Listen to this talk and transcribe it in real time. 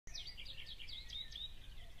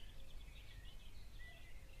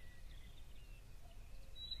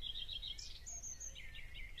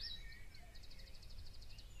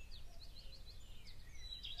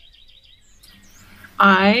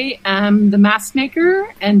I am the mask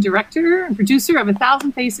maker and director and producer of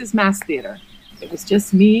 1,000 Faces Mask Theater. It was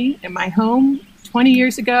just me in my home 20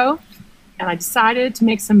 years ago, and I decided to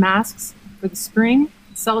make some masks for the spring,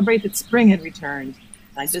 celebrate that spring had returned.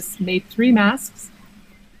 I just made 3 masks,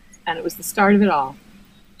 and it was the start of it all.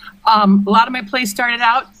 A lot of my plays started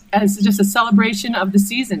out as just a celebration of the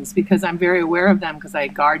seasons because I'm very aware of them because I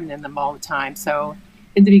garden in them all the time. So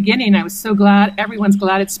in the beginning, I was so glad, everyone's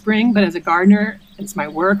glad it's spring, but as a gardener, it's my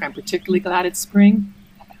work, I'm particularly glad it's spring.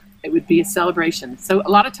 It would be a celebration. So a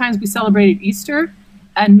lot of times we celebrated Easter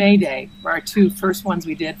and May Day were our 2 first ones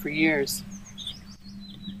we did for years.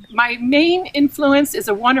 My main influence is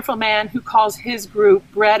a wonderful man who calls his group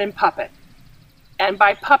Bread and Puppet. And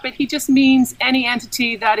by puppet, he just means any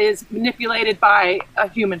entity that is manipulated by a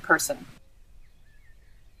human person.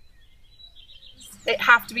 They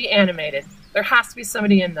have to be animated. There has to be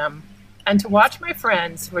somebody in them. And to watch my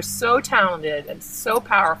friends who are so talented and so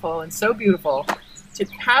powerful and so beautiful, to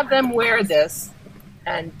have them wear this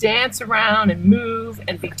and dance around and move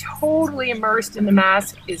and be totally immersed in the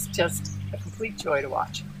mask is just a complete joy to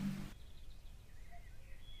watch.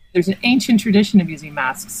 There's an ancient tradition of using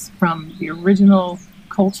masks from the original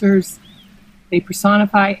cultures. They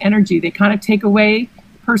personify energy. They kind of take away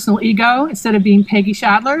personal ego. Instead of being Peggy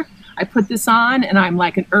Shadler, I put this on and I'm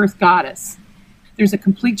like an earth goddess. There's a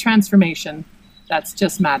complete transformation that's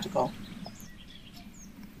just magical.